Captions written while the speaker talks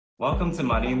Welcome to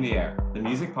Money in the Air, the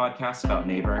music podcast about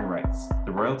neighboring rights,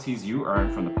 the royalties you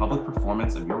earn from the public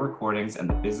performance of your recordings and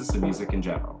the business of music in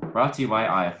general. Brought to you by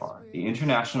IFR, the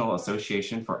International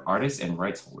Association for Artists and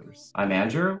Rights Holders. I'm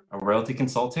Andrew, a royalty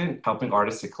consultant helping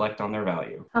artists to collect on their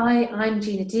value. Hi, I'm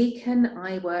Gina Deacon.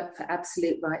 I work for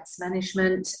Absolute Rights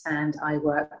Management and I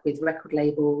work with record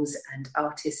labels and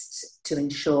artists to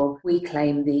ensure we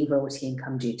claim the royalty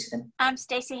income due to them. I'm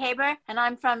Stacey Haber and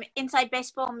I'm from Inside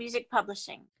Baseball Music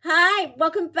Publishing. Hi,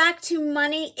 welcome back to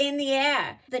Money in the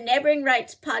Air, the Neighboring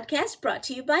Rights podcast brought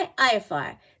to you by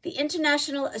IFR, the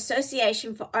International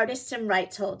Association for Artists and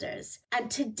Rights Holders. And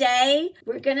today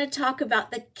we're going to talk about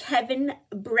the Kevin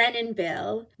Brennan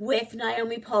bill with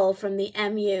Naomi Pohl from the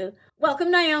MU.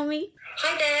 Welcome, Naomi.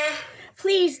 Hi there.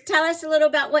 Please tell us a little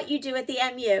about what you do at the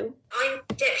MU. I'm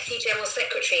Deputy General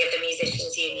Secretary of the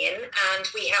Musicians Union, and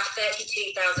we have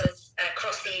 32,000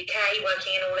 across the UK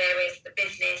working in all areas of the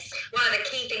business. One of the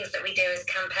key things that we do is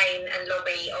campaign and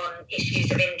lobby on issues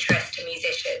of interest to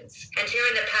musicians. And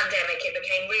during the pandemic, it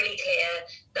became really clear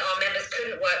that our members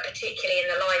couldn't work, particularly in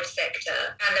the live sector,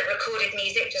 and that recorded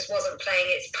music just wasn't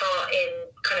playing its part in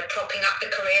kind of propping up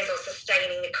the careers or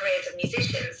sustaining the careers of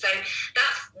musicians. So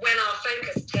that's when our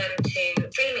focus turned to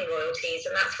streaming royalties,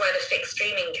 and that's where the fixed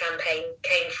streaming campaign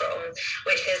came from,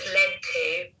 which has led to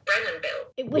Brennan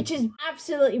bill. Which is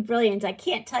absolutely brilliant. I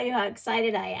can't tell you how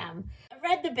excited I am. I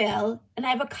read the bill, and I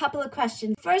have a couple of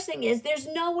questions. First thing is, there's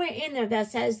nowhere in there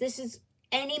that says this is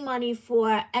any money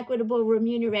for equitable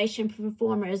remuneration for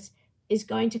performers is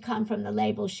going to come from the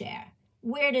label share.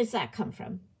 Where does that come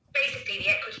from? Basically, the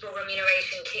equitable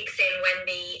remuneration kicks in when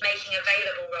the making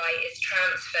available right is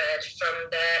transferred from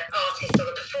the artist or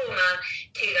the performer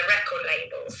to the record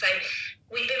label. So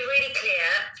we've been really clear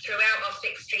throughout our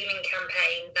fixed streaming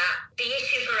campaign that the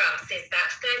issue for us is that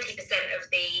 30% of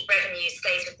the revenue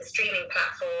stays with the streaming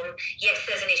platform. Yes,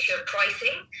 there's an issue of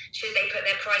pricing. Should they put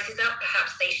their prices up?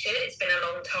 Perhaps they should. It's been a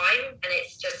long time and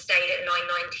it's just stayed at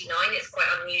 $9.99. It's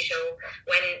quite unusual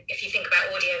when, if you think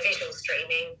about audio-visual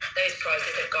streaming, those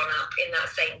prices have gone up in that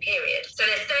same period. So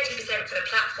there's 30% for the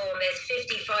platform. There's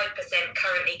 55%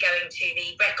 currently going to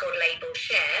the record label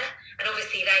share. And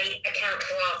obviously they account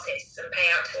to artists and pay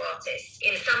out to artists.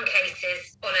 In some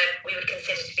cases, we would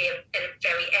consider to be a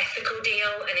very ethical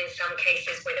deal, and in some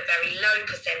cases with a very low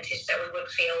percentage that we would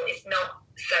feel is not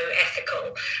so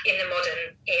ethical in the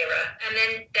modern era. And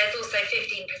then there's also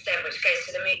 15% which goes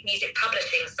to the music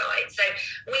publishing side. So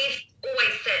we've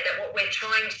always said that what we're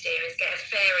trying to do is get a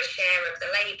fairer share of the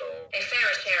label, a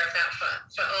fairer share of that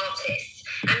for artists,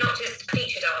 and not just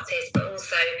featured artists, but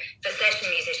also for session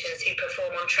musicians who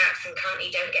perform on tracks and currently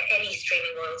don't get any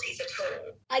streaming royalties at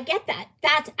all. I get that.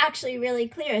 That's actually really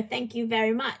clear. Thank you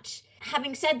very much.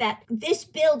 Having said that, this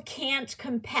bill can't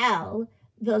compel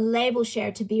the label share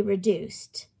to be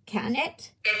reduced, can it?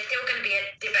 There's still going to be a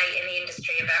debate in the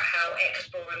industry about how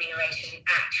equitable remuneration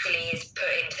actually is put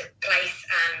into place,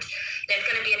 and there's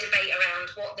going to be a debate around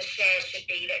what the share should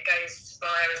be that goes via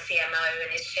a CMO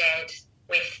and is shared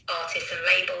with artists and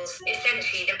labels.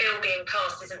 Essentially, the bill being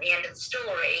passed isn't the end of the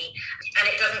story, and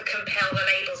it doesn't compel the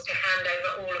labels to hand over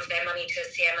all of their money to a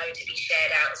CMO to be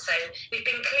shared out. So we've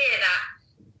been clear that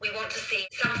we want to see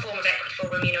some form of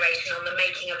equitable remuneration on the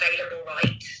making available right,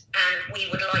 and we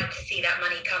would like to see that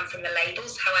money come from the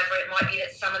labels. However, it might be that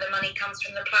some of the money comes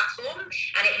from the platform,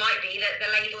 and it might be that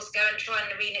the labels go and try and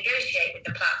renegotiate with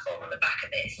the platform on the back of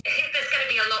this. I think there's going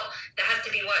to be a lot that has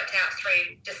to be worked out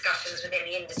through discussions within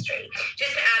the industry.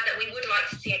 Just to add that we would like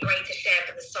to see a greater share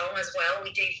for the song as well.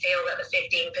 We do feel that the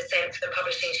 15% for the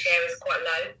publishing share is quite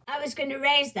low. I was going to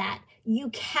raise that.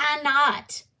 You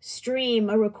cannot stream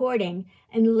a recording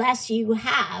unless you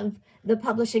have the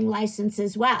publishing license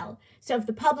as well. So if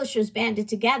the publishers banded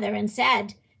together and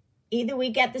said, either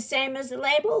we get the same as the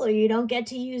label or you don't get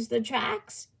to use the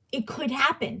tracks, it could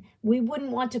happen. We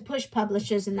wouldn't want to push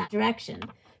publishers in that direction.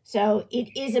 So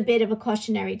it is a bit of a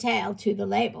cautionary tale to the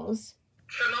labels.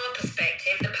 From our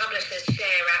perspective, the publishers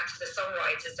share out to the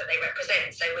songwriters that they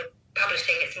represent. So with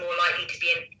publishing, it's more likely to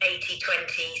be an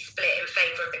 80-20 split in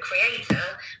favour of the creator,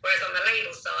 whereas on the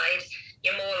label side,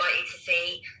 you're more likely to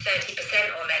see 30%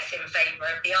 or less in favour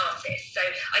of the artist. So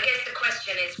I guess the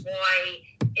question is, why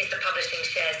is the publishing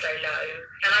share so low?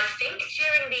 And I think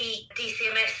during the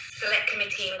DCMS Select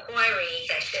Committee inquiry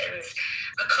sessions,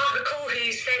 I can't recall who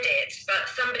said it, but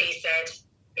somebody said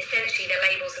essentially the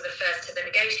labels are the first to the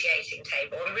negotiating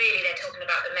table, and really they're talking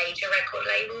about the major record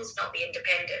labels, not the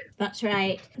independent. That's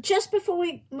right. Just before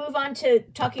we move on to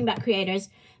talking about creators,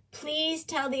 please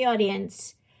tell the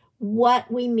audience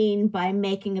what we mean by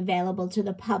making available to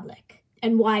the public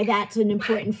and why that's an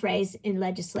important phrase in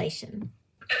legislation.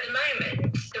 At the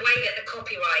moment, the way that the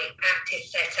Copyright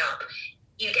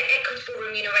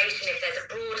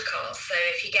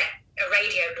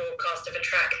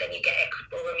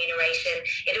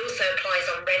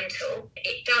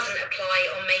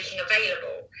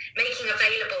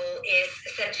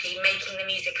is essentially making the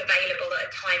music available at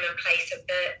a time and place of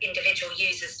the individual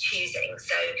user's choosing.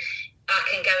 So I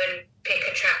can go and pick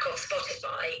a track off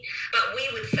Spotify, but we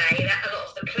would say that a lot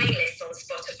of the playlists on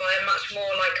Spotify are much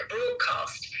more like a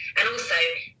broadcast. And also,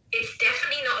 it's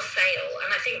definitely not a sale.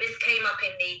 And I think this came up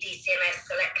in the DCMS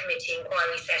Select Committee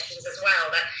inquiry sessions as well,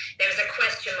 that there is a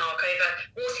question mark over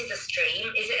what is a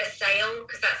stream? Is it a sale?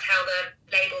 Because that's how the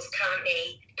labels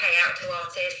currently pay out to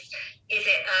artists. Is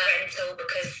it a rental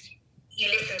because you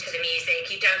listen to the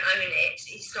music, you don't own it?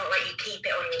 It's not like you keep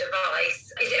it on your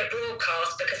device. Is it a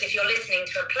broadcast? Because if you're listening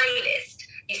to a playlist,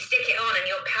 you stick it on and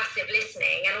you're passive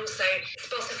listening. And also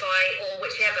Spotify or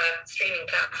whichever streaming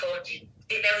platform,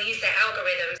 they'll use their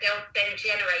algorithms, they'll then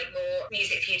generate more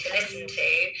music for you to listen to.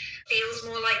 Feels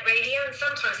more like radio, and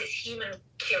sometimes it's human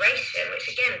curation,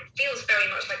 which again feels very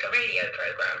much like a radio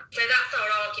program. So that's our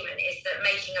argument, is that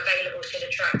making available should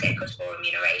attract equitable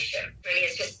remuneration. Really,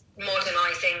 it's just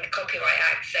modernising the Copyright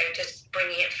Act, so just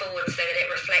bringing it forward so that it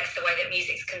reflects the way that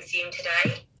music's consumed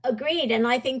today. Agreed, and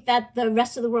I think that the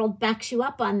rest of the world backs you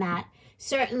up on that.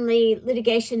 Certainly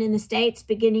litigation in the States,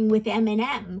 beginning with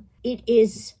M&M, it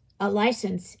is a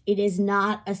license. It is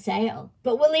not a sale.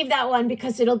 But we'll leave that one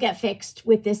because it'll get fixed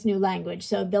with this new language.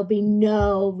 So there'll be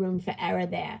no room for error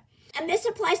there. And this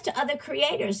applies to other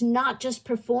creators, not just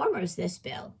performers, this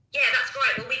bill. Yeah, that's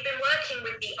right. Well, we've been working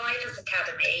with the Ivers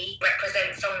Academy,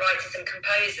 represent songwriters and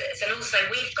composers. And also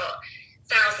we've got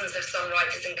thousands of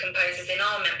songwriters and composers in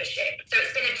our membership. So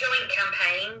it's been a joint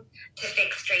campaign to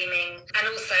fix streaming. And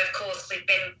also, of course, we've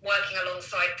been working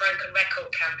alongside Broken Record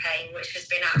campaign, which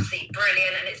has been absolutely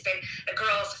brilliant. And it's been a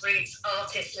grassroots,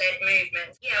 artist-led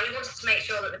movement. Yeah, we wanted to make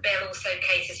sure that the bill also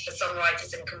caters for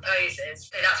songwriters and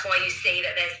composers. So that's why you see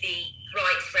that there's the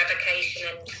rights revocation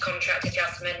and contract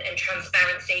adjustment and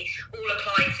transparency all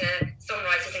apply to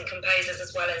songwriters and composers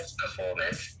as well as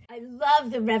performers. I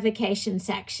love the revocation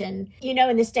section. You know,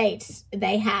 in the States,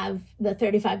 they have the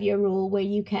 35-year rule where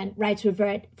you can rights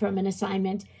revert from an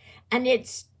assignment. And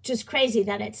it's just crazy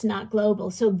that it's not global.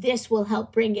 So this will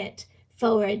help bring it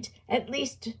forward, at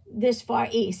least this far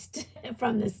east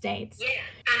from the States. Yeah,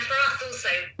 and for us also,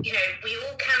 you know, we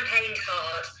all campaigned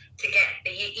hard to get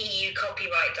the EU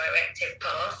copyright directive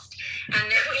passed. And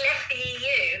then we left the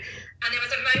EU. And there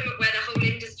was a moment where the whole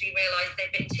industry realised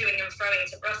they'd been toing and froing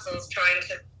to Brussels trying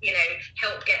to, you know,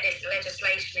 help get this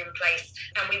legislation in place,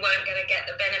 and we weren't going to get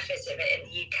the benefit of it in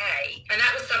the UK. And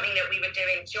that was something that we were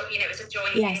doing, you know, it was a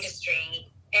joint industry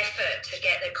effort to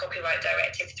get the copyright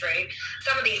directive through.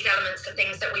 Some of these elements are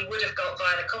things that we would have got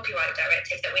via the copyright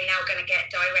directive that we're now going to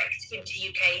get direct into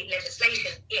UK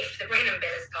legislation if the Brennan bill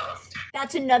is passed.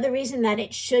 That's another reason that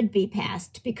it should be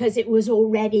passed, because it was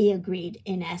already agreed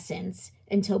in essence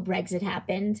until Brexit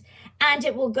happened. And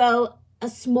it will go a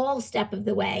small step of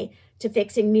the way to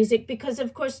fixing music because,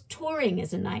 of course, touring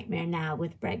is a nightmare now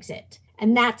with Brexit.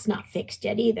 And that's not fixed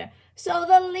yet either. So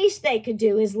the least they could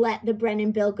do is let the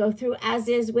Brennan bill go through as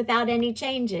is without any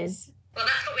changes. Well,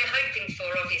 that's what we're hoping for,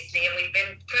 obviously, and we've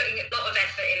been putting a lot of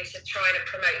effort into trying to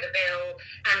promote the bill.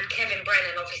 And Kevin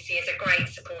Brennan, obviously, is a great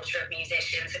supporter of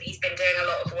musicians, and he's been doing a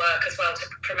lot of work as well to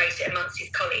promote it amongst his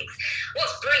colleagues.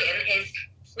 What's brilliant is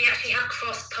we actually have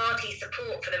cross-party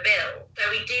support for the bill. So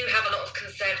we do have a lot of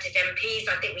Conservative MPs.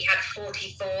 I think we had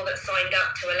 44 that signed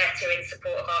up to a letter in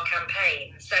support of our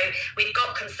campaign. So we've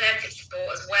got Conservative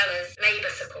support as well as Labour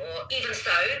support. Even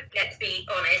so, let's be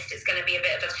honest, it's going to be a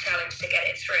bit of a challenge to get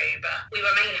it through, but we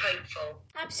remain hopeful.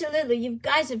 Absolutely. You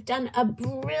guys have done a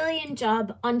brilliant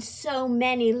job on so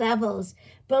many levels,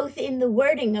 both in the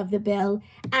wording of the bill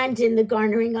and in the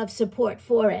garnering of support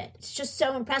for it. It's just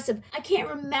so impressive. I can't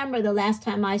remember the last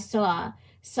time I saw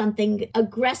something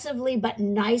aggressively but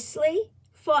nicely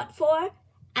fought for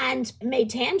and made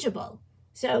tangible.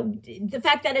 So the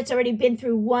fact that it's already been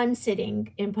through one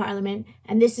sitting in Parliament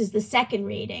and this is the second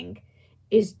reading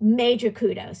is major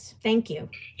kudos. Thank you.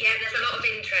 Yeah, there's a lot of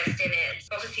interest in it.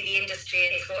 Obviously, the industry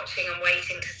is watching and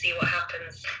waiting to see what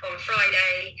happens. On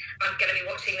Friday, I'm going to be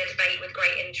watching the debate with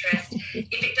great interest.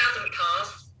 If it doesn't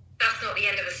pass, that's not the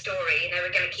end of the story. You know,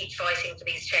 we're going to keep fighting for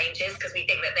these changes because we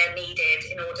think that they're needed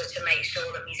in order to make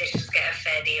sure that musicians get a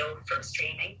fair deal from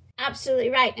streaming. Absolutely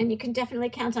right. And you can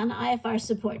definitely count on IFR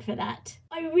support for that.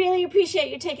 I really appreciate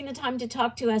you taking the time to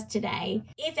talk to us today.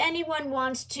 If anyone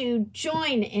wants to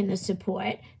join in the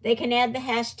support, they can add the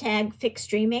hashtag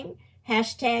 #FixStreaming,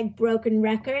 hashtag Broken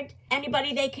Record.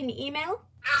 Anybody they can email?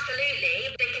 Absolutely.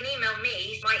 They can email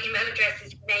me. My email address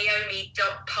is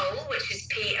naomi.pohl, which is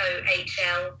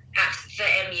POHL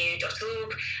 @themu.org.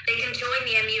 They can join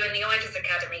the MU and the Ivers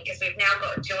Academy because we've now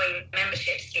got a joint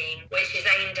membership scheme which is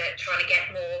aimed at trying to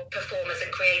get more performers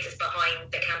and creators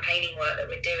behind the campaigning work that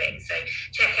we're doing. So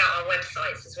check out our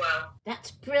websites as well.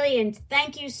 That's brilliant.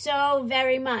 Thank you so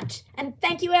very much. And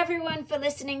thank you everyone for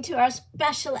listening to our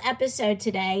special episode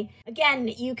today. Again,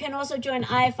 you can also join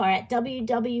IFR at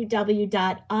www.iafar.co.uk.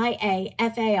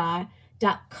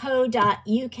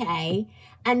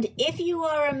 And if you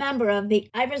are a member of the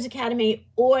IVRS Academy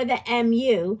or the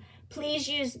MU, please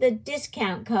use the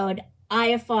discount code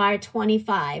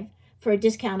IFR25 for a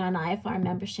discount on IFR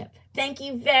membership. Thank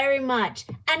you very much.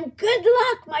 And good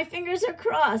luck. My fingers are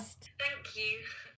crossed. Thank you.